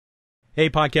Hey,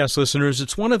 podcast listeners,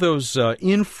 it's one of those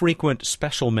infrequent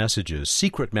special messages,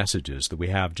 secret messages that we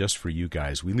have just for you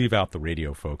guys. We leave out the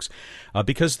radio folks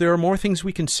because there are more things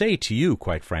we can say to you,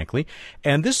 quite frankly.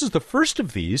 And this is the first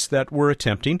of these that we're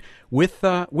attempting with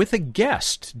a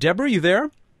guest. Deborah, you there?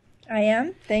 I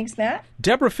am. Thanks, Matt.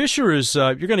 Deborah Fisher is,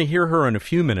 you're going to hear her in a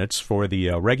few minutes for the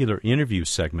regular interview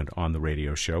segment on the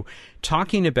radio show,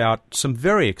 talking about some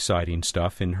very exciting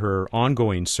stuff in her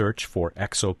ongoing search for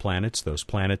exoplanets, those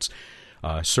planets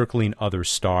circling other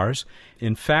stars.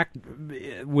 In fact,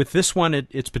 with this one,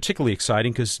 it's particularly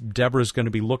exciting because Deborah's going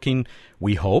to be looking,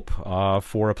 we hope,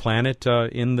 for a planet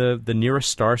in the nearest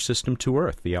star system to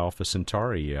Earth, the Alpha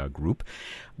Centauri group.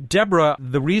 Deborah,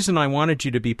 the reason I wanted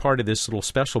you to be part of this little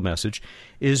special message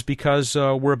is because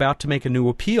we're about to make a new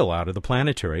appeal out of the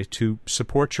planetary to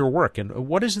support your work. And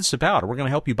what is this about? We're going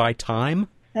to help you buy time?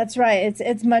 That's right.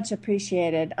 It's much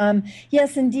appreciated.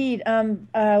 Yes, indeed.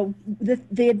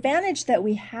 The advantage that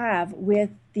we have with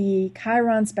the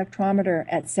Chiron spectrometer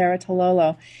at Cerro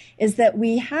Tololo is that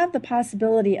we have the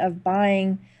possibility of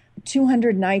buying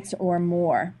 200 nights or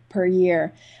more per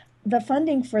year. The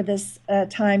funding for this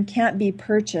time can't be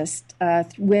purchased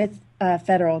with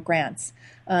federal grants.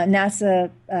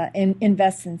 NASA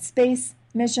invests in space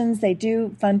missions. They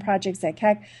do fund projects at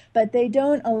Keck, but they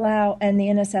don't allow, and the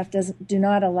NSF do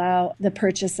not allow the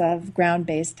purchase of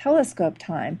ground-based telescope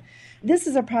time. This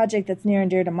is a project that's near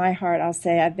and dear to my heart, I'll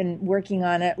say. I've been working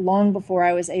on it long before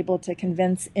I was able to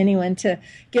convince anyone to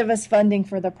give us funding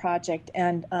for the project,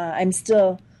 and I'm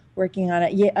still working on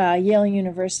it. Yale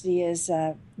University is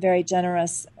very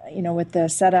generous, with the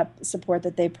setup support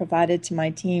that they provided to my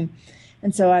team.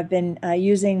 And so I've been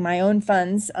using my own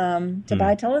funds to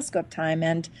buy telescope time,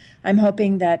 and I'm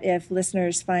hoping that if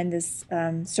listeners find this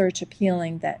search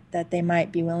appealing, that they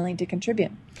might be willing to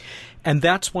contribute. And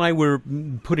that's why we're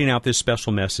putting out this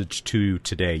special message to you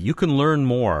today. You can learn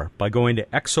more by going to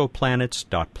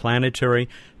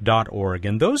exoplanets.planetary.org.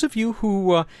 And those of you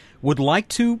who would like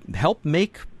to help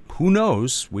make, who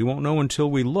knows, we won't know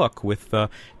until we look, with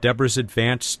Deborah's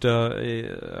advanced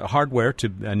hardware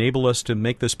to enable us to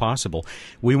make this possible.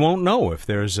 We won't know if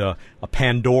there's a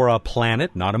Pandora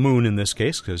planet, not a moon in this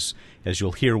case, because as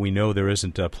you'll hear, we know there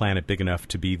isn't a planet big enough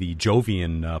to be the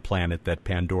Jovian planet that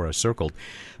Pandora circled.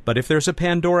 But if there's a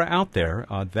Pandora out there,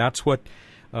 that's what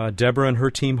Deborah and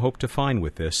her team hope to find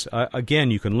with this.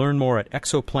 Again, you can learn more at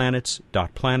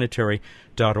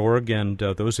exoplanets.planetary.org, and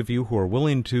those of you who are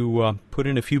willing to put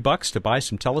in a few bucks to buy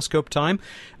some telescope time,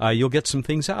 you'll get some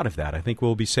things out of that. I think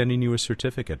we'll be sending you a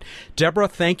certificate. Deborah,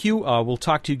 thank you. We'll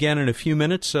talk to you again in a few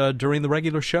minutes during the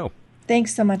regular show.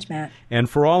 Thanks so much, Matt. And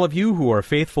for all of you who are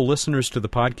faithful listeners to the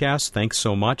podcast, thanks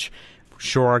so much.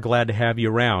 Sure are glad to have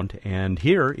you around. And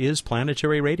here is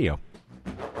Planetary Radio.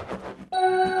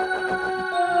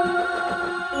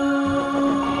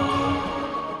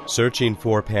 Searching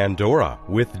for Pandora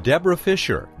with Deborah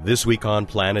Fisher, this week on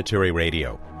Planetary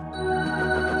Radio.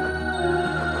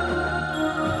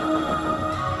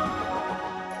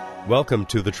 Welcome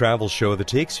to the travel show that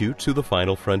takes you to the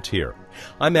final frontier.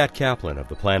 I'm Matt Kaplan of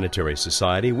the Planetary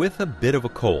Society with a bit of a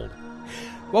cold.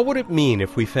 What would it mean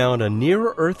if we found a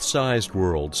near-Earth-sized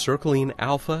world circling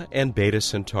Alpha and Beta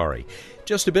Centauri,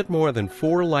 just a bit more than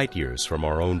 4 light-years from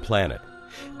our own planet?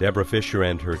 Deborah Fisher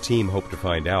and her team hope to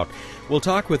find out. We'll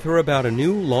talk with her about a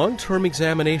new long-term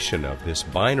examination of this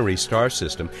binary star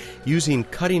system using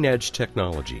cutting-edge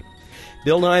technology.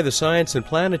 Bill Nye, the Science and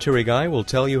Planetary Guy, will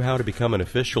tell you how to become an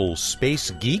official space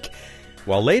geek,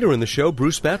 while later in the show,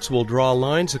 Bruce Betts will draw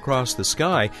lines across the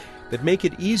sky that make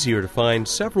it easier to find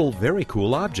several very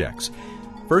cool objects.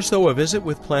 First, though, a visit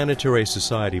with Planetary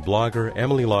Society blogger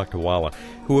Emily Lakdawalla,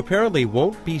 who apparently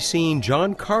won't be seeing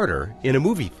John Carter in a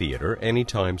movie theater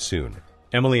anytime soon.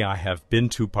 Emily, I have been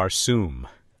to Barsoom.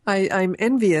 I'm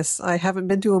envious. I haven't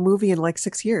been to a movie in like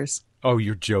 6 years. Oh,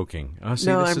 you're joking.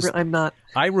 No, I'm not.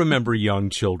 I remember young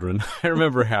children. I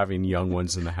remember having young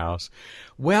ones in the house.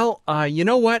 Well, you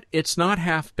know what? It's not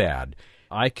half bad.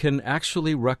 I can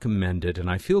actually recommend it, and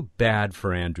I feel bad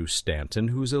for Andrew Stanton,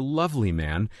 who's a lovely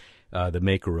man, the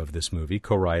maker of this movie,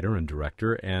 co-writer and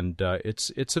director, and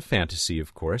it's a fantasy,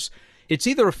 of course. It's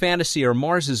either a fantasy or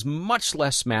Mars is much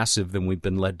less massive than we've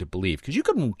been led to believe, because you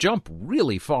can jump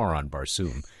really far on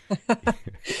Barsoom.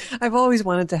 I've always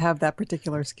wanted to have that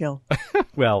particular skill.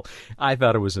 Well, I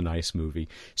thought it was a nice movie.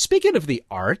 Speaking of the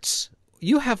arts,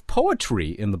 you have poetry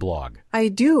in the blog. I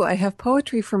do. I have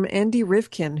poetry from Andy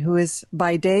Rivkin, who is,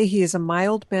 by day, he is a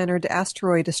mild-mannered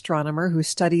asteroid astronomer who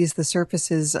studies the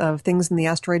surfaces of things in the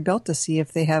asteroid belt to see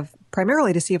if they have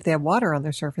primarily to see if they have water on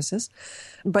their surfaces.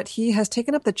 But he has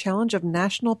taken up the challenge of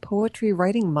National Poetry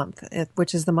Writing Month,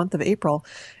 which is the month of April.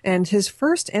 And his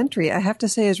first entry, I have to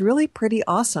say, is really pretty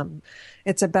awesome.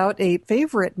 It's about a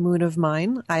favorite moon of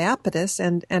mine, Iapetus,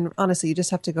 and honestly, you just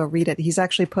have to go read it. He's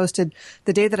actually posted,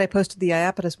 the day that I posted the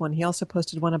Iapetus one, he also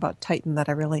posted one about Titan that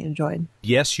I really enjoyed.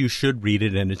 Yes, you should read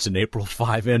it, and it's an April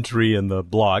 5 entry in the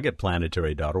blog at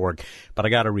planetary.org. But I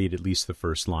got to read at least the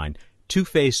first line.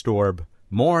 Two-faced orb,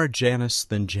 more Janus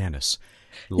than Janus.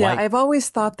 Yeah, I've always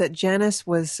thought that Janus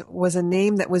was a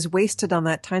name that was wasted on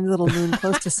that tiny little moon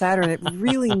close to Saturn. It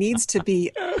really needs to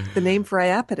be the name for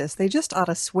Iapetus. They just ought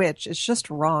to switch. It's just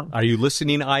wrong. Are you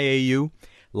listening, IAU?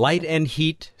 Light and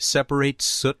heat separate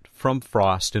soot from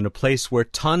frost in a place where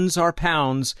tons are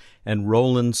pounds and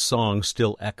Roland's song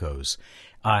still echoes.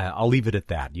 I'll leave it at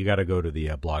that. You got to go to the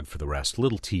blog for the rest.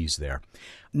 Little tease there.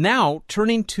 Now,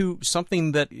 turning to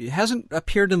something that hasn't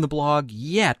appeared in the blog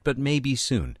yet, but maybe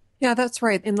soon. Yeah, that's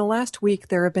right. In the last week,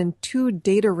 there have been 2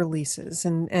 data releases,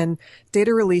 and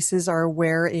data releases are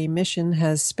where a mission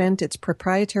has spent its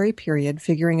proprietary period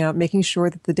figuring out, making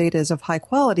sure that the data is of high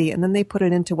quality, and then they put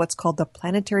it into what's called the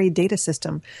Planetary Data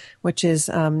System, which is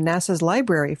NASA's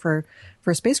library for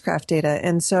spacecraft data.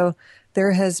 And so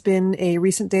there has been a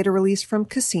recent data release from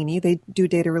Cassini. They do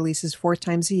data releases 4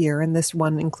 times a year, and this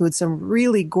one includes some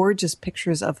really gorgeous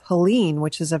pictures of Helene,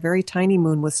 which is a very tiny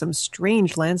moon with some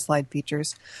strange landslide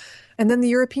features. And then the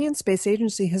European Space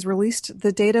Agency has released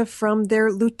the data from their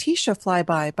Lutetia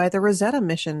flyby by the Rosetta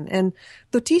mission. And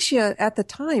Lutetia, at the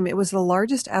time, it was the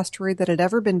largest asteroid that had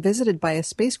ever been visited by a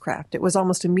spacecraft. It was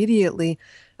almost immediately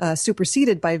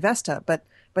superseded by Vesta,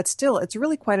 but still, it's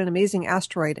really quite an amazing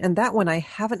asteroid. And that one I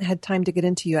haven't had time to get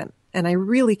into yet. And I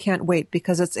really can't wait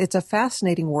because it's a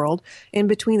fascinating world in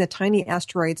between the tiny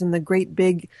asteroids and the great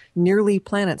big nearly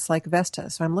planets like Vesta.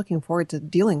 So I'm looking forward to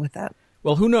dealing with that.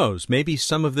 Well, who knows? Maybe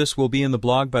some of this will be in the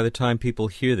blog by the time people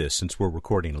hear this, since we're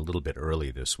recording a little bit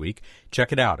early this week.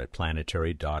 Check it out at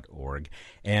planetary.org.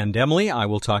 And Emily, I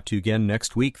will talk to you again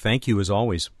next week. Thank you as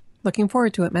always. Looking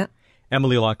forward to it, Matt.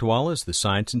 Emily Lakdawalla is the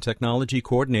Science and Technology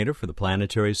Coordinator for the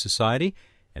Planetary Society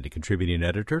and a contributing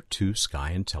editor to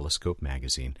Sky and Telescope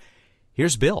magazine.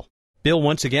 Here's Bill. Bill,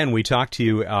 once again, we talked to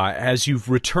you as you've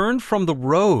returned from the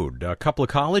road. A couple of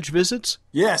college visits?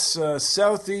 Yes,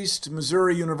 Southeast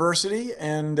Missouri University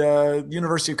and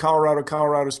University of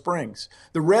Colorado Springs.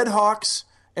 The Red Hawks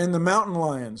and the Mountain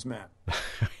Lions, Matt.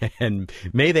 And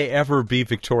may they ever be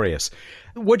victorious.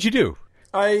 What'd you do?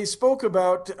 I spoke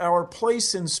about our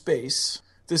place in space.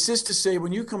 This is to say,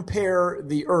 when you compare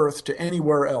the Earth to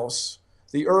anywhere else,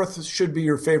 the Earth should be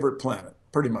your favorite planet,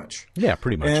 pretty much. Yeah,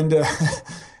 pretty much.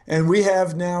 And we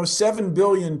have now 7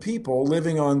 billion people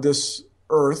living on this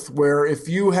Earth, where if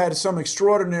you had some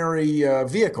extraordinary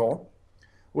vehicle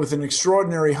with an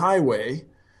extraordinary highway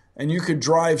and you could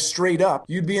drive straight up,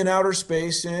 you'd be in outer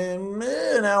space in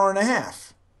an hour and a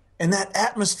half. And that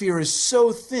atmosphere is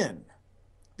so thin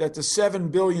that the 7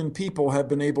 billion people have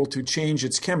been able to change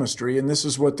its chemistry, and this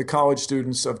is what the college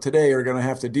students of today are going to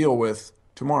have to deal with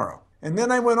tomorrow. And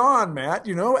then I went on, Matt,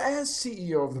 as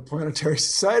CEO of the Planetary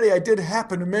Society, I did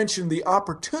happen to mention the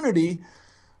opportunity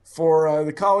for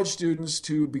the college students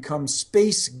to become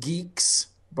space geeks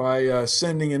by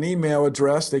sending an email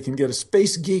address. They can get a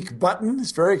Space Geek button.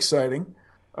 It's very exciting.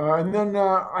 And then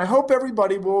I hope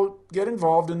everybody will get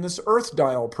involved in this Earth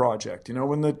Dial project.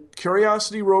 When the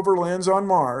Curiosity rover lands on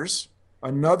Mars,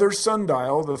 another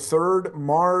sundial, the third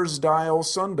Mars Dial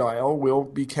sundial, will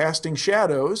be casting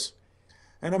shadows.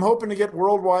 And I'm hoping to get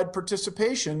worldwide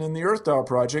participation in the Earth Dial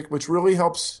project, which really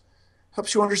helps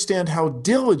you understand how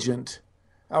diligent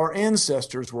our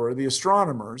ancestors were, the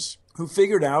astronomers, who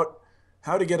figured out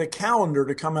how to get a calendar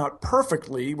to come out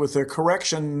perfectly with a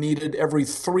correction needed every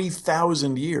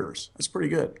 3,000 years. That's pretty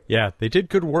good. Yeah, they did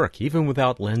good work, even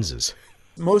without lenses.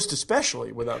 Most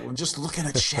especially without one, just looking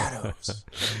at shadows.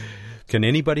 Can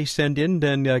anybody send in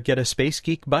and get a Space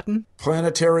Geek button?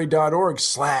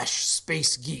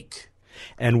 Planetary.org/spacegeek.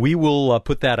 And we will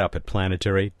put that up at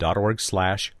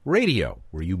planetary.org/radio,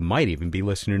 where you might even be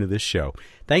listening to this show.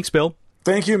 Thanks, Bill.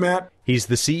 Thank you, Matt. He's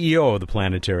the CEO of the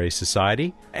Planetary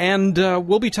Society. And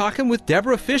we'll be talking with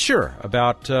Deborah Fisher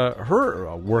about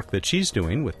her work that she's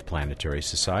doing with the Planetary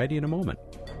Society in a moment.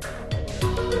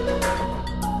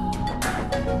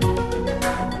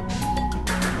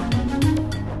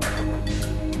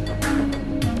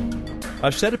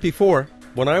 I've said it before.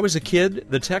 When I was a kid,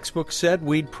 the textbook said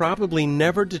we'd probably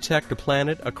never detect a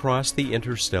planet across the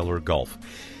interstellar gulf.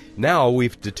 Now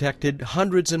we've detected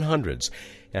hundreds and hundreds,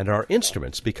 and our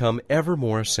instruments become ever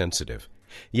more sensitive.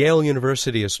 Yale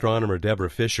University astronomer Deborah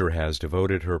Fisher has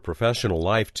devoted her professional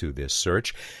life to this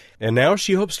search, and now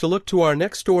she hopes to look to our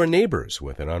next-door neighbors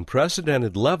with an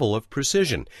unprecedented level of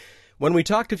precision. When we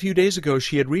talked a few days ago,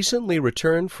 she had recently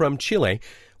returned from Chile,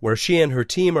 where she and her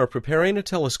team are preparing a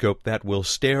telescope that will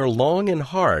stare long and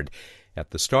hard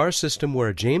at the star system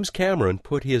where James Cameron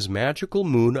put his magical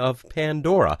moon of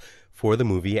Pandora for the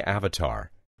movie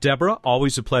Avatar. Deborah,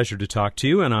 always a pleasure to talk to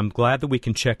you, and I'm glad that we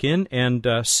can check in and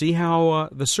see how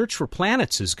the search for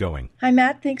planets is going. Hi,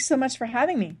 Matt. Thanks so much for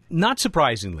having me. Not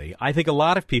surprisingly, I think a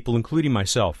lot of people, including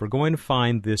myself, are going to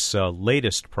find this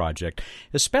latest project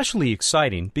especially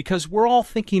exciting because we're all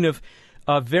thinking of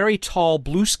very tall,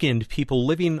 blue-skinned people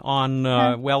living on,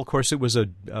 well, of course, it was a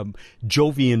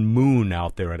Jovian moon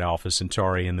out there at Alpha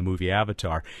Centauri in the movie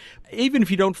Avatar. Even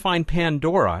if you don't find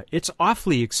Pandora, it's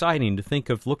awfully exciting to think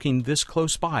of looking this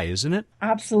close by, isn't it?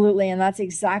 Absolutely, and that's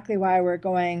exactly why we're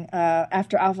going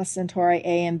after Alpha Centauri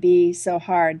A and B so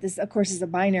hard. This, of course, is a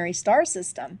binary star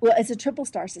system. Well, it's a triple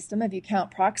star system if you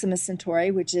count Proxima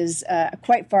Centauri, which is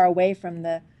quite far away from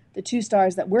the two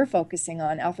stars that we're focusing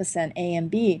on, Alpha Cent A and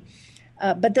B.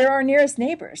 But they're our nearest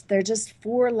neighbors. They're just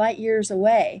 4 light years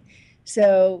away.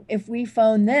 So if we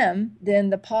phone them,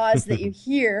 then the pause that you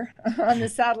hear on the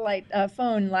satellite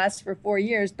phone lasts for 4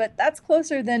 years. But that's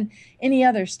closer than any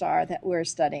other star that we're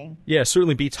studying. Yeah, it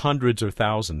certainly beats hundreds or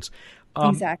thousands.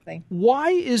 Exactly. Why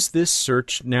is this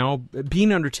search now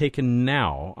being undertaken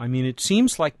now? I mean, it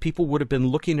seems like people would have been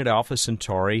looking at Alpha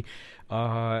Centauri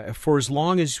for as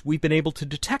long as we've been able to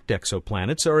detect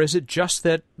exoplanets, or is it just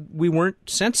that we weren't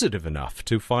sensitive enough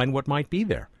to find what might be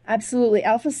there? Absolutely.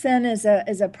 Alpha Cent is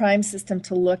a prime system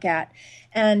to look at.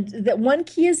 And the one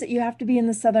key is that you have to be in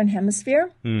the southern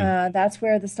hemisphere. That's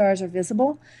where the stars are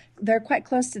visible. They're quite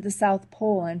close to the South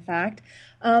Pole, in fact.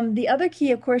 The other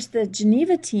key, of course, the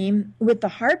Geneva team with the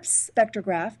HARPS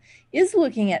spectrograph is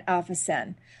looking at Alpha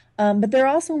Cent. But they're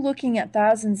also looking at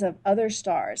thousands of other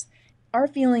stars. Our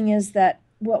feeling is that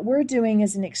what we're doing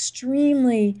is an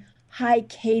extremely high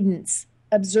cadence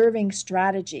observing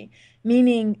strategy,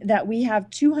 meaning that we have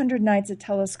 200 nights of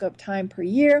telescope time per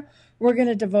year. We're going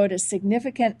to devote a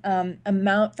significant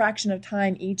fraction of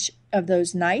time each of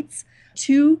those nights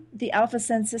to the Alpha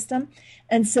Cent system.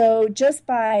 And so just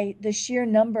by the sheer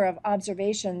number of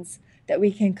observations that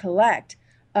we can collect,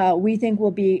 we think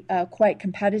we'll be quite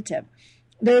competitive.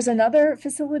 There's another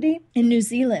facility in New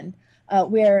Zealand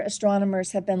where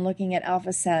astronomers have been looking at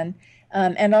Alpha Cent,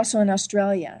 and also in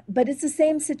Australia. But it's the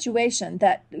same situation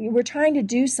that we're trying to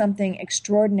do something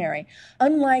extraordinary.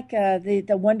 Unlike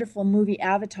the wonderful movie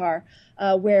Avatar,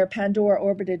 where Pandora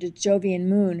orbited a Jovian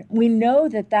moon, we know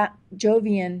that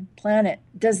Jovian planet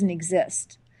doesn't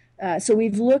exist. So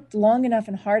we've looked long enough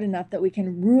and hard enough that we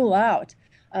can rule out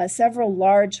several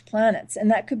large planets. And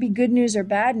that could be good news or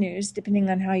bad news, depending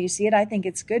on how you see it. I think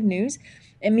it's good news.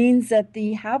 It means that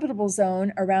the habitable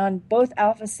zone around both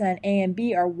Alpha Cent A and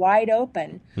B are wide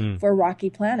open for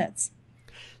rocky planets.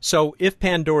 So if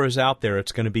Pandora's out there,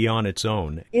 it's going to be on its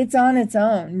own. It's on its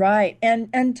own, right.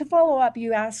 And to follow up,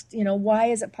 you asked, why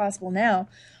is it possible now?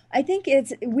 I think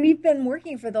we've been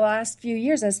working for the last few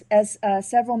years, as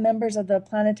several members of the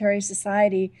Planetary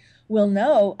Society will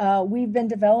know, we've been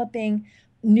developing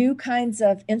new kinds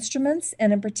of instruments,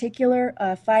 and in particular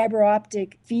fiber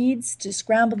optic feeds to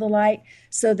scramble the light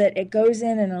so that it goes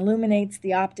in and illuminates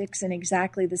the optics in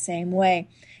exactly the same way.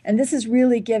 And this is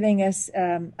really giving us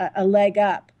a leg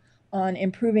up on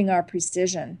improving our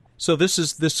precision. So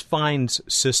this FINDS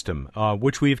system,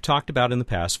 which we've talked about in the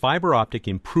past, fiber optic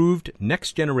improved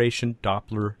next-generation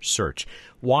Doppler search.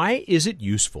 Why is it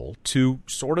useful to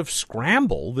sort of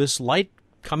scramble this light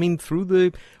coming to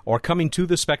the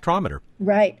spectrometer?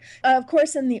 Right. Of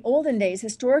course, in the olden days,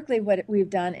 historically, what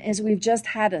we've done is we've just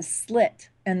had a slit,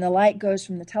 and the light goes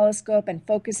from the telescope and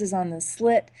focuses on the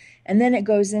slit, and then it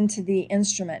goes into the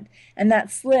instrument. And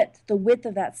that slit, the width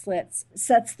of that slit,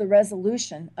 sets the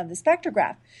resolution of the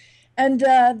spectrograph. And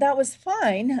that was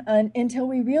fine until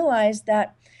we realized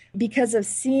that because of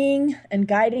seeing and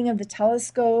guiding of the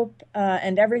telescope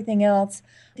and everything else,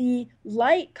 the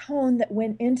light cone that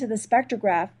went into the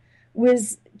spectrograph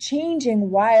was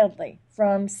changing wildly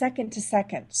from second to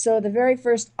second. So the very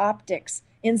first optics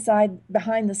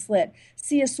behind the slit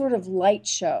see a sort of light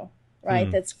show,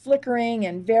 right? That's flickering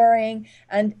and varying,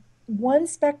 and one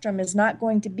spectrum is not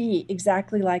going to be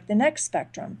exactly like the next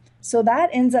spectrum. So that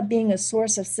ends up being a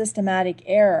source of systematic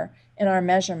error in our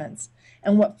measurements.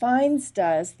 And what FINDS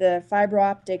does, the fiber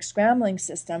optic scrambling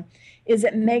system, is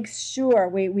it makes sure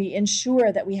we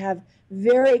ensure that we have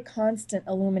very constant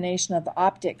illumination of the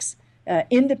optics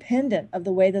independent of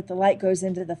the way that the light goes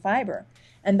into the fiber.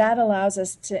 And that allows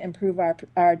us to improve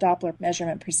our Doppler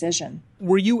measurement precision.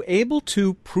 Were you able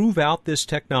to prove out this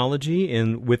technology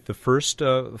with the first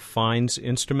FINDS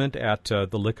instrument at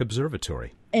the Lick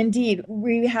Observatory? Indeed.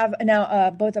 We have now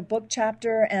both a book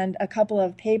chapter and a couple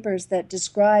of papers that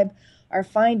describe our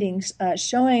findings,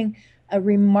 showing a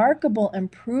remarkable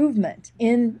improvement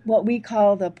in what we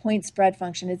call the point spread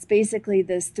function. It's basically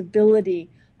the stability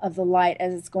of the light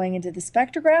as it's going into the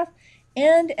spectrograph,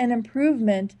 and an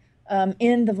improvement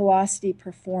in the velocity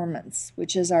performance,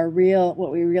 which is what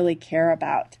we really care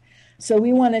about. So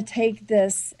we want to take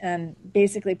this and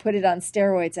basically put it on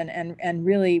steroids and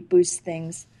really boost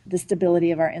the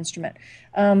stability of our instrument.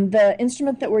 The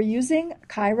instrument that we're using,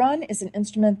 Chiron, is an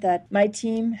instrument that my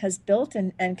team has built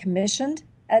and commissioned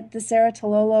at the Cerro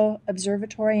Tololo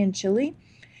Observatory in Chile.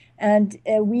 And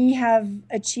we have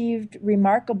achieved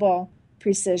remarkable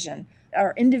precision.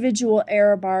 Our individual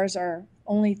error bars are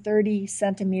only 30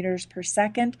 centimeters per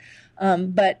second,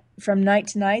 but from night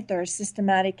to night there are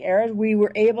systematic errors. We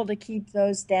were able to keep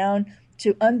those down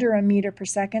to under a meter per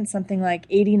second. Something like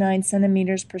 89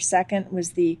 centimeters per second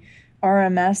was the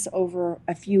RMS over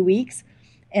a few weeks,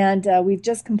 and we've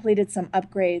just completed some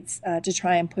upgrades to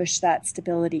try and push that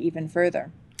stability even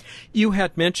further. You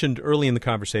had mentioned early in the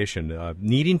conversation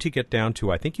needing to get down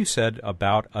to, I think you said,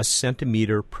 about a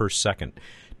centimeter per second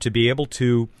to be able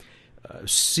to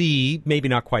see, maybe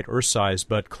not quite Earth-size,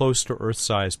 but close to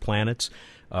Earth-size planets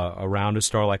around a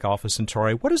star like Alpha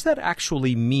Centauri. What does that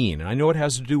actually mean? I know it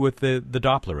has to do with the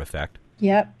Doppler effect.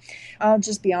 Yep. I'll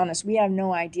just be honest. We have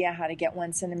no idea how to get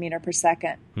 1 centimeter per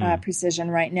second precision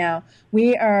right now.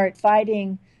 We are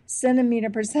fighting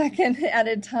centimeter per second at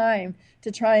a time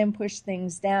to try and push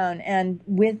things down. And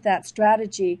with that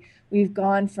strategy, we've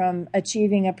gone from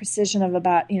achieving a precision of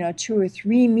about 2 or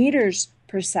 3 meters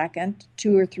per second,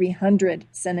 200 or 300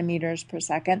 centimeters per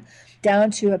second, down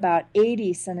to about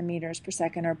 80 centimeters per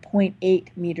second, or 0.8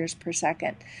 meters per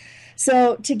second.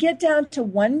 So to get down to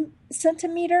 1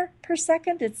 centimeter per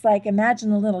second, it's like,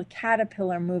 imagine a little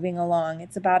caterpillar moving along.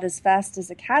 It's about as fast as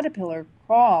a caterpillar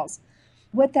crawls.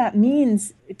 What that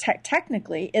means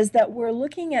technically is that we're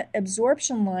looking at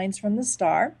absorption lines from the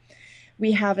star.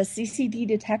 We have a CCD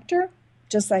detector,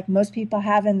 just like most people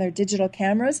have in their digital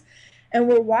cameras, and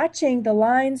we're watching the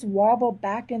lines wobble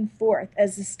back and forth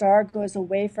as the star goes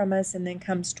away from us and then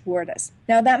comes toward us.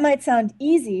 Now, that might sound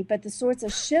easy, but the sorts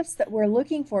of shifts that we're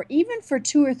looking for, even for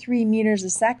 2 or 3 meters a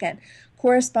second,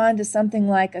 correspond to something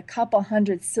like a couple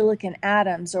hundred silicon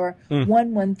atoms, or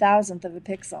 1/1000th of a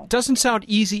pixel. Doesn't sound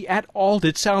easy at all.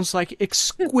 It sounds like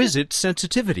exquisite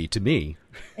sensitivity to me.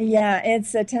 Yeah,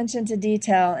 it's attention to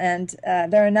detail, and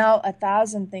there are now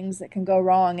 1,000 things that can go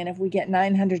wrong, and if we get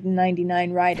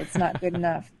 999 right, it's not good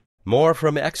enough. More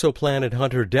from exoplanet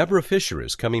hunter Deborah Fisher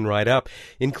is coming right up,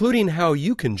 including how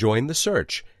you can join the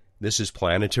search. This is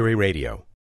Planetary Radio.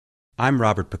 I'm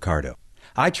Robert Picardo.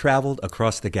 I traveled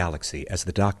across the galaxy as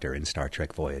the Doctor in Star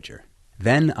Trek Voyager.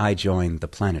 Then I joined the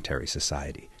Planetary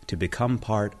Society to become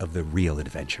part of the real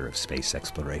adventure of space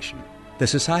exploration. The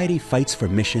Society fights for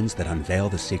missions that unveil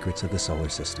the secrets of the solar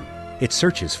system. It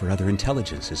searches for other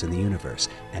intelligences in the universe,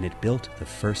 and it built the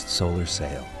first solar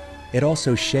sail. It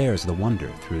also shares the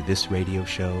wonder through this radio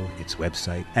show, its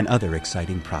website, and other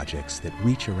exciting projects that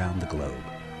reach around the globe.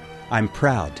 I'm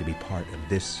proud to be part of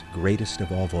this greatest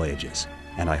of all voyages,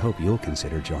 and I hope you'll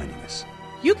consider joining us.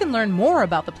 You can learn more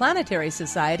about the Planetary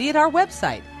Society at our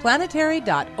website,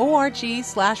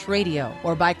 planetary.org/radio,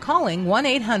 or by calling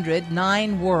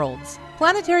 1-800-9-WORLDS.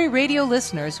 Planetary Radio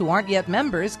listeners who aren't yet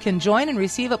members can join and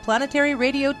receive a Planetary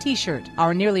Radio t-shirt.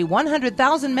 Our nearly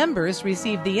 100,000 members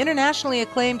receive the internationally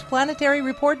acclaimed Planetary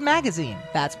Report magazine.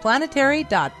 That's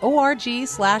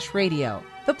planetary.org/radio.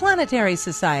 The Planetary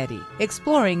Society,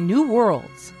 exploring new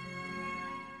worlds.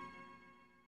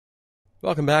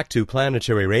 Welcome back to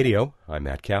Planetary Radio. I'm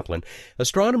Matt Kaplan.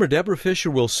 Astronomer Deborah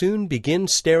Fisher will soon begin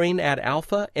staring at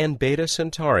Alpha and Beta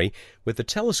Centauri with a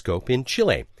telescope in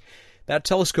Chile. That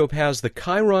telescope has the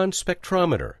Chiron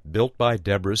spectrometer, built by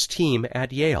Deborah's team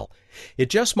at Yale. It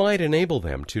just might enable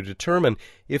them to determine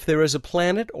if there is a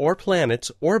planet or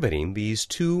planets orbiting these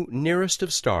two nearest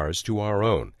of stars to our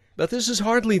own. But this is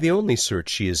hardly the only search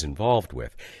she is involved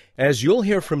with. As you'll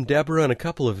hear from Deborah in a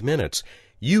couple of minutes,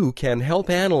 you can help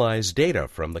analyze data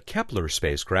from the Kepler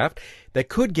spacecraft that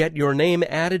could get your name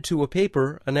added to a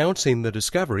paper announcing the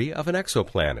discovery of an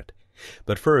exoplanet.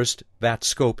 But first, that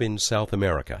scope in South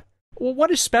America. Well,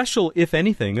 what is special, if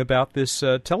anything, about this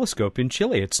telescope in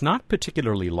Chile? It's not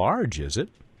particularly large, is it?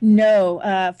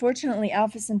 No, fortunately,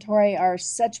 Alpha Centauri are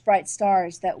such bright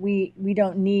stars that we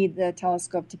don't need the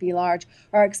telescope to be large.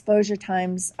 Our exposure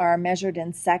times are measured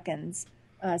in seconds,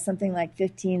 something like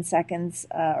 15 seconds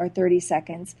or 30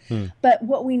 seconds. But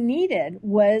what we needed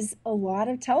was a lot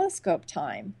of telescope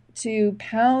time to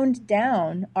pound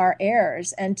down our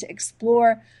errors and to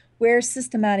explore where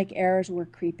systematic errors were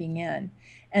creeping in.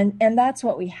 And that's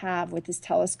what we have with this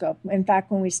telescope. In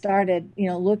fact, when we started,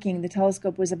 looking, the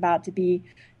telescope was about to be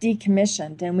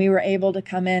decommissioned, and we were able to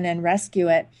come in and rescue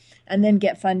it and then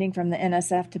get funding from the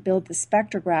NSF to build the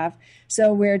spectrograph.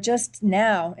 So we're just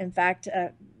now, in fact,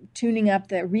 tuning up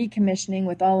the recommissioning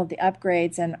with all of the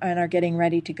upgrades and are getting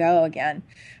ready to go again.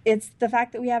 It's the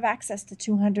fact that we have access to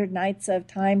 200 nights of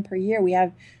time per year. We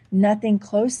have nothing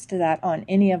close to that on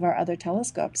any of our other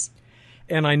telescopes.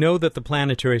 And I know that the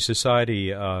Planetary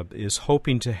Society is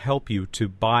hoping to help you to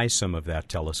buy some of that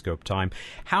telescope time.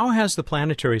 How has the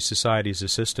Planetary Society's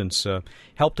assistance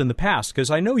helped in the past?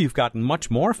 Because I know you've gotten much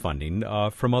more funding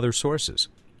from other sources.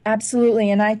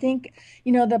 Absolutely. And I think,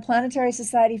 the Planetary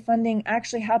Society funding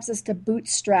actually helps us to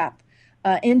bootstrap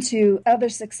into other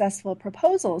successful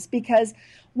proposals, because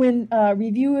when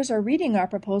reviewers are reading our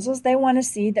proposals, they want to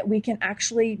see that we can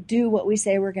actually do what we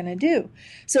say we're going to do.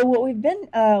 So what we've been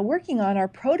working on are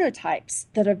prototypes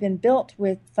that have been built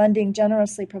with funding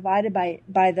generously provided by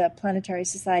the Planetary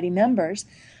Society members.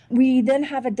 We then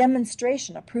have a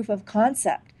demonstration, a proof of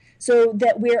concept, so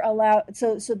that we're allowed.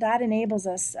 So that enables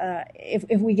us,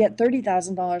 if we get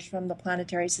 $30,000 from the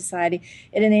Planetary Society,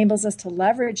 it enables us to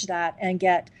leverage that and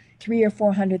get $300,000 or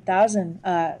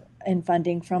 $400,000 in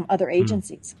funding from other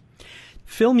agencies.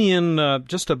 Fill me in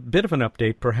just a bit of an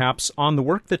update, perhaps, on the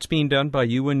work that's being done by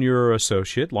you and your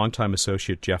associate, longtime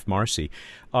associate Jeff Marcy,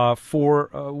 for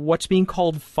what's being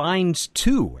called FINDS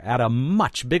 2 at a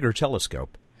much bigger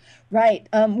telescope. Right.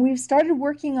 We've started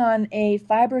working on a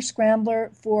fiber scrambler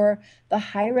for the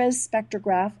high-res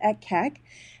spectrograph at Keck.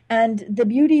 And the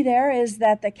beauty there is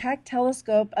that the Keck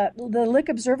telescope, the Lick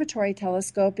Observatory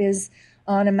telescope, is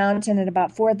on a mountain at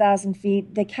about 4,000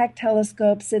 feet. The Keck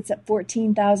telescope sits at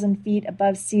 14,000 feet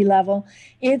above sea level.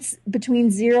 It's between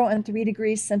 0 and 3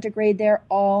 degrees centigrade there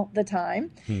all the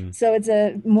time. So it's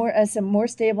a more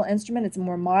stable instrument. It's a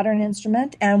more modern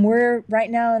instrument. And we're right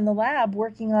now in the lab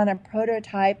working on a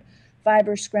prototype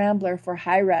fiber scrambler for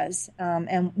high-res,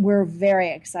 and we're very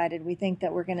excited. We think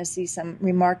that we're going to see some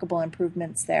remarkable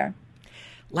improvements there.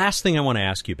 Last thing I want to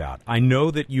ask you about. I know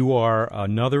that you are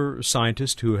another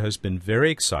scientist who has been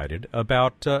very excited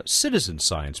about citizen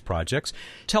science projects.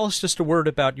 Tell us just a word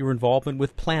about your involvement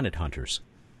with Planet Hunters.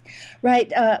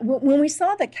 Right. When we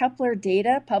saw the Kepler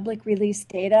data, public release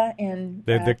data in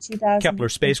the 2000... Kepler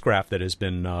spacecraft that has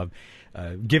been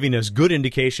giving us good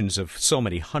indications of so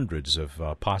many hundreds of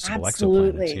possible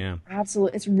exoplanets. Yeah.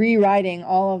 Absolutely. It's rewriting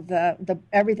all of the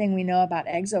everything we know about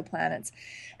exoplanets.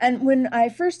 And when I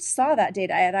first saw that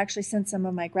data, I had actually sent some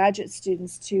of my graduate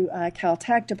students to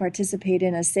Caltech to participate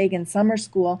in a Sagan summer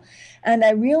school. And I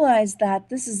realized that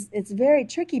it's very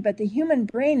tricky, but the human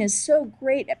brain is so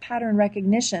great at pattern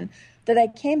recognition that I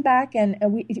came back and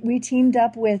we teamed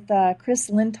up with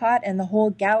Chris Lintott and the whole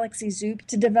Galaxy Zoo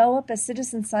to develop a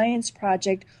citizen science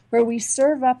project where we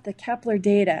serve up the Kepler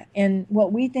data in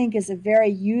what we think is a very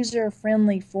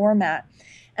user-friendly format.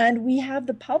 And we have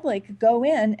the public go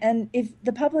in, and if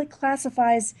the public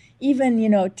classifies even,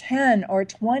 10 or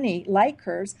 20 light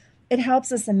curves, it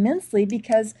helps us immensely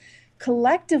because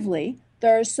collectively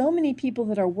there are so many people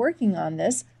that are working on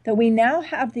this that we now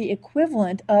have the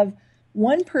equivalent of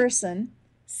one person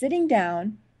sitting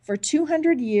down for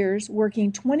 200 years,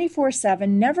 working 24/7,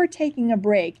 never taking a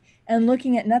break, and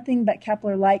looking at nothing but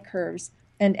Kepler light curves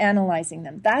and analyzing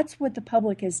them. That's what the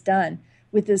public has done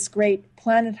with this great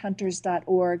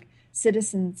planethunters.org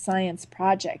citizen science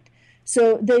project.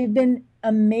 So they've been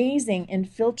amazing in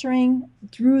filtering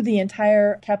through the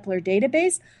entire Kepler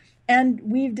database, and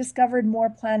we've discovered more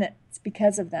planets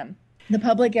because of them. The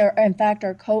public are, in fact,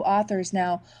 are co-authors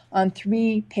now on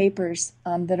 3 papers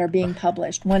that are being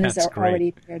published. One is already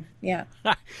appeared. Yeah.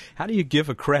 How do you give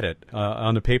a credit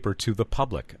on a paper to the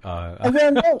public?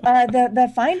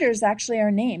 The finders actually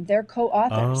are named. They're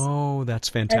co-authors. Oh, that's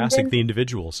fantastic. The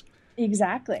individuals.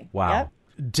 Exactly. Wow.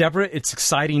 Yep. Deborah, it's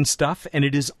exciting stuff, and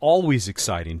it is always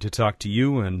exciting to talk to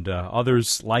you and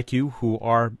others like you who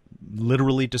are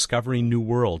literally discovering new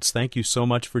worlds. Thank you so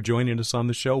much for joining us on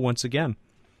the show once again.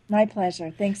 My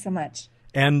pleasure. Thanks so much.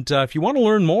 And if you want to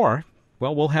learn more,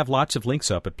 well, we'll have lots of links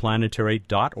up at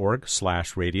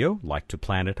planetary.org/radio, like to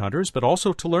Planet Hunters, but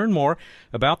also to learn more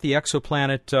about the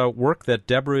exoplanet work that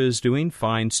Deborah is doing,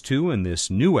 FINDS 2, in this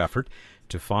new effort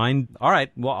to find. All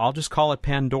right, well, I'll just call it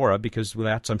Pandora, because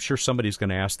I'm sure somebody's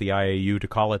going to ask the IAU to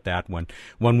call it that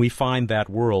when we find that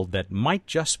world that might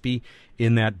just be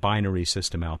in that binary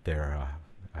system out there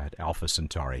at Alpha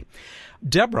Centauri.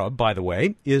 Deborah, by the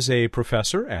way, is a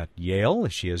professor at Yale.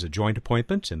 She has a joint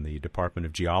appointment in the Department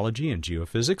of Geology and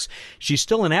Geophysics. She's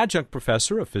still an adjunct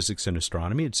professor of physics and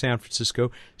astronomy at San Francisco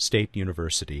State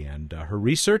University. And her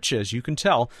research, as you can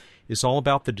tell, is all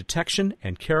about the detection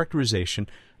and characterization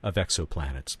of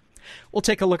exoplanets. We'll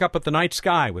take a look up at the night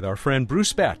sky with our friend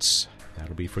Bruce Betts.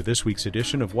 That'll be for this week's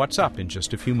edition of What's Up in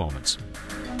just a few moments.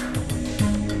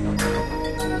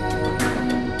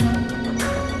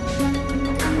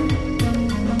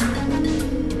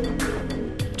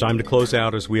 Time to close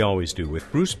out, as we always do,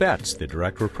 with Bruce Betts, the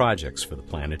Director of Projects for the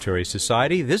Planetary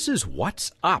Society. This is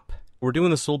What's Up. We're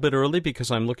doing this a little bit early because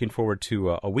I'm looking forward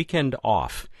to a weekend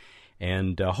off.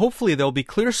 And hopefully there'll be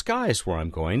clear skies where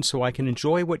I'm going so I can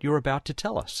enjoy what you're about to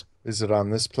tell us. Is it on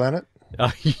this planet?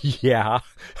 Yeah.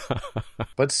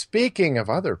 But speaking of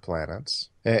other planets,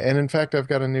 and in fact, I've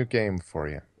got a new game for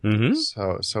you. Mm-hmm.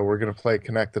 So we're going to play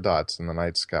Connect the Dots in the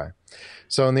night sky.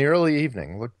 So in the early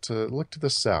evening, look to the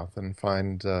south and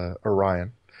find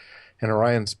Orion. And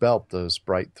Orion's belt, those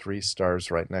bright 3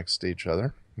 stars right next to each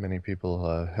other. Many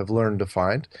people have learned to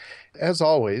find. As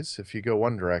always, if you go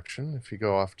one direction, if you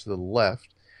go off to the left,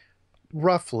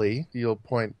 roughly you'll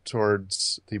point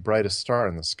towards the brightest star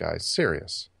in the sky,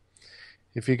 Sirius.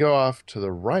 If you go off to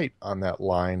the right on that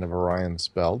line of Orion's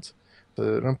belt,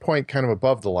 and point kind of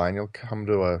above the line, you'll come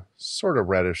to a sort of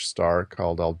reddish star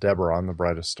called Aldebaran, the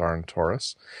brightest star in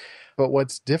Taurus. But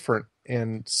what's different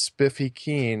and spiffy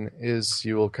keen is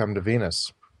you will come to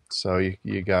Venus. So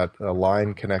you got a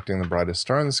line connecting the brightest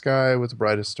star in the sky with the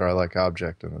brightest star-like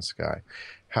object in the sky.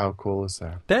 How cool is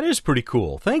that? That is pretty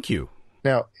cool. Thank you.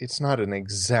 Now, it's not an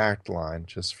exact line,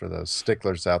 just for those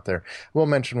sticklers out there. We'll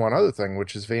mention one other thing,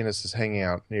 which is Venus is hanging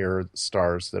out near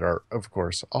stars that are, of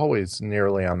course, always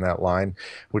nearly on that line,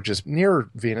 which is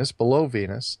near Venus, below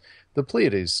Venus, the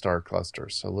Pleiades star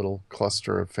clusters, a little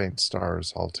cluster of faint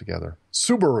stars all together.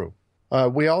 Subaru.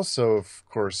 We also, of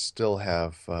course, still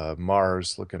have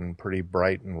Mars looking pretty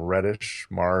bright and reddish.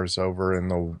 Mars over in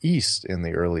the east in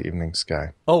the early evening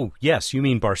sky. Oh, yes, you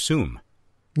mean Barsoom.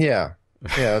 Yeah,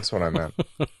 that's what I meant.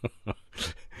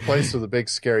 Place with the big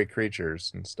scary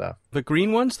creatures and stuff. The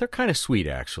green ones, they're kind of sweet,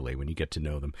 actually, when you get to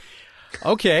know them.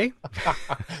 Okay.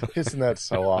 Isn't that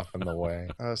so often the way?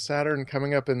 Saturn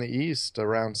coming up in the east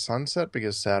around sunset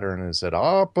because Saturn is at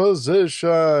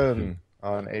opposition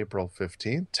on April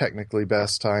 15th. Technically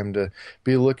best time to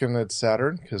be looking at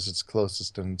Saturn because it's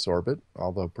closest in its orbit,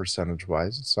 although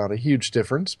percentage-wise it's not a huge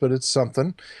difference, but it's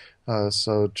something.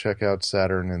 So check out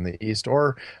Saturn in the east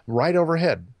or right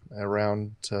overhead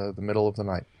around the middle of the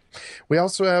night. We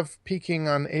also have peaking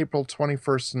on April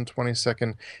 21st and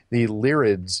 22nd, the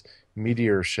Lyrids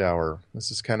meteor shower.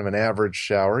 This is kind of an average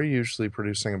shower, usually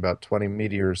producing about 20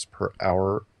 meteors per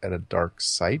hour at a dark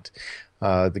site.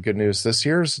 The good news this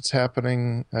year is it's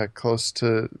happening close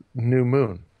to new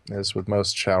moon. As with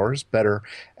most showers, better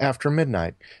after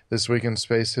midnight. This week in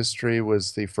space history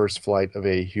was the first flight of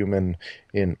a human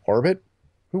in orbit.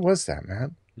 Who was that,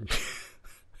 Matt?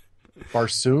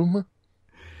 Barsoom?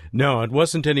 No, it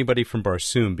wasn't anybody from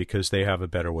Barsoom because they have a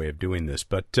better way of doing this,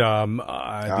 but the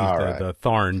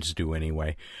Tharns do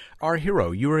anyway. Our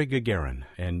hero, Yuri Gagarin,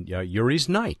 and Yuri's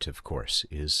night, of course,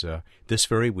 is this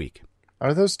very week.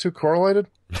 Are those two correlated?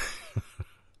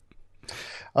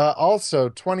 Also,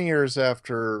 20 years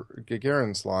after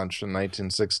Gagarin's launch in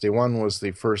 1961 was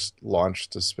the first launch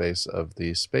to space of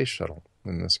the space shuttle,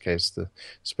 in this case, the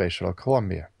Space Shuttle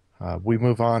Columbia. We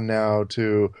move on now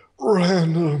to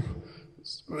Random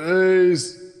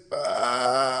Space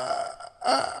Fact.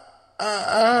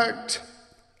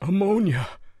 Ammonia.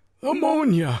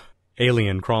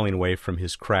 Alien crawling away from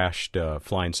his crashed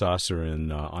flying saucer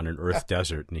on an Earth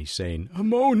desert, and he's saying,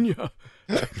 ammonia.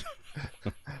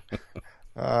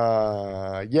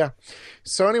 Yeah.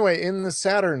 So anyway, in the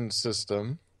Saturn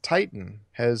system, Titan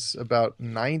has about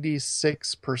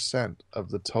 96% of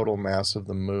the total mass of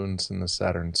the moons in the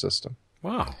Saturn system.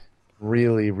 Wow.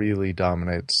 Really, really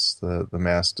dominates the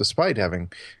mass, despite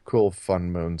having cool,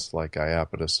 fun moons like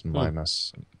Iapetus and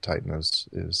Mimas. Titan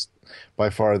is by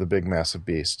far the big, massive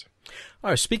beast.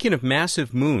 Speaking of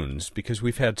massive moons, because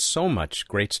we've had so much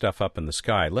great stuff up in the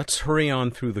sky, let's hurry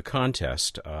on through the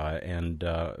contest and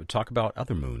talk about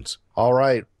other moons. All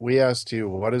right. We asked you,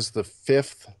 what is the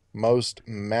 5th most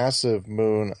massive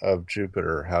moon of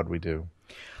Jupiter? How'd we do?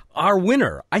 Our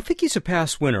winner, I think he's a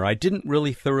past winner, I didn't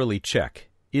really thoroughly check,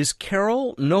 is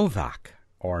Karol Nowak,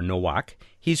 or Nowak.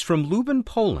 He's from Lublin,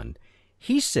 Poland.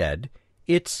 He said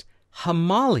it's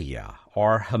Himalaya,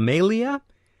 or Himalaya,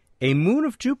 a moon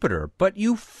of Jupiter. But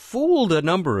you fooled a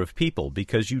number of people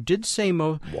because you did say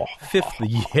fifth.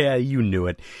 Yeah, you knew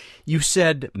it. You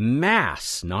said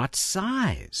mass, not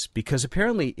size, because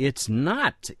apparently it's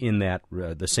not in that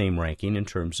the same ranking in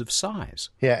terms of size.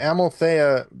 Yeah,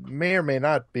 Amalthea may or may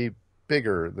not be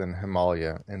bigger than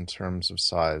Himalaya in terms of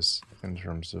size, in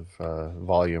terms of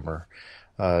volume or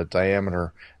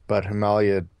diameter, but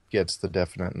Himalaya gets the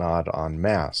definite nod on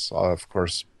mass. Of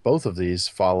course, both of these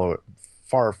follow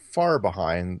far, far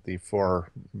behind the 4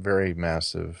 very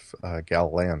massive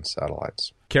Galilean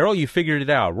satellites. Carol, you figured it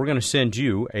out. We're going to send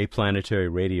you a Planetary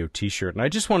Radio t-shirt. And I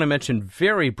just want to mention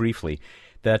very briefly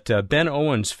that Ben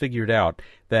Owens figured out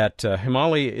that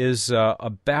Himalaya is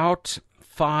about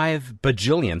 5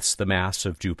 bajillionths the mass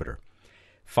of Jupiter.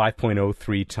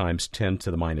 5.03 times 10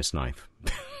 to the minus 9th.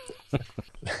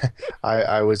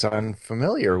 I was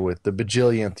unfamiliar with the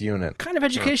bajillionth unit. What kind of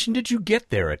education did you get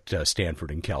there at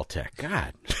Stanford and Caltech?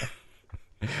 God.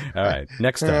 All right,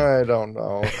 next time. I don't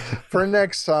know. For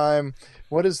next time,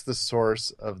 what is the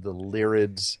source of the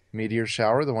Lyrids meteor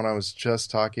shower, the one I was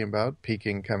just talking about,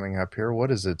 peaking coming up here?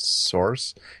 What is its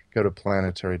source? Go to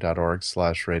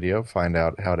planetary.org/radio, find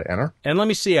out how to enter. And let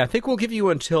me see, I think we'll give you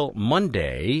until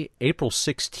Monday, April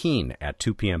 16 at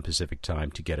 2 p.m. Pacific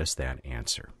time to get us that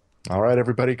answer. All right,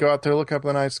 everybody, go out there, look up in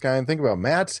the night sky, and think about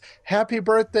Matt's happy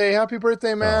birthday. Happy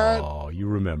birthday, Matt. Oh, you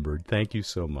remembered. Thank you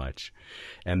so much.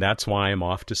 And that's why I'm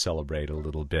off to celebrate a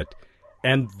little bit.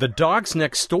 And the dogs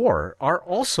next door are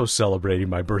also celebrating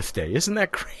my birthday. Isn't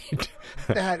that great?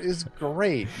 That is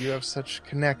great. You have such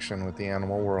connection with the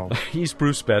animal world. He's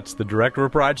Bruce Betts, the director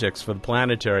of projects for the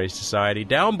Planetary Society.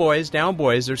 Down, boys, down,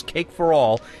 boys. There's cake for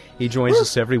all. He joins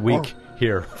us every week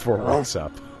here for What's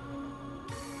Up.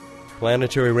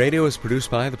 Planetary Radio is produced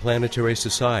by the Planetary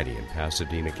Society in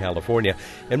Pasadena, California,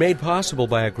 and made possible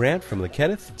by a grant from the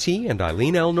Kenneth T. and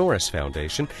Eileen L. Norris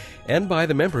Foundation and by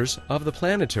the members of the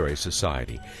Planetary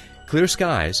Society. Clear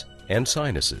skies and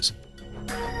sinuses.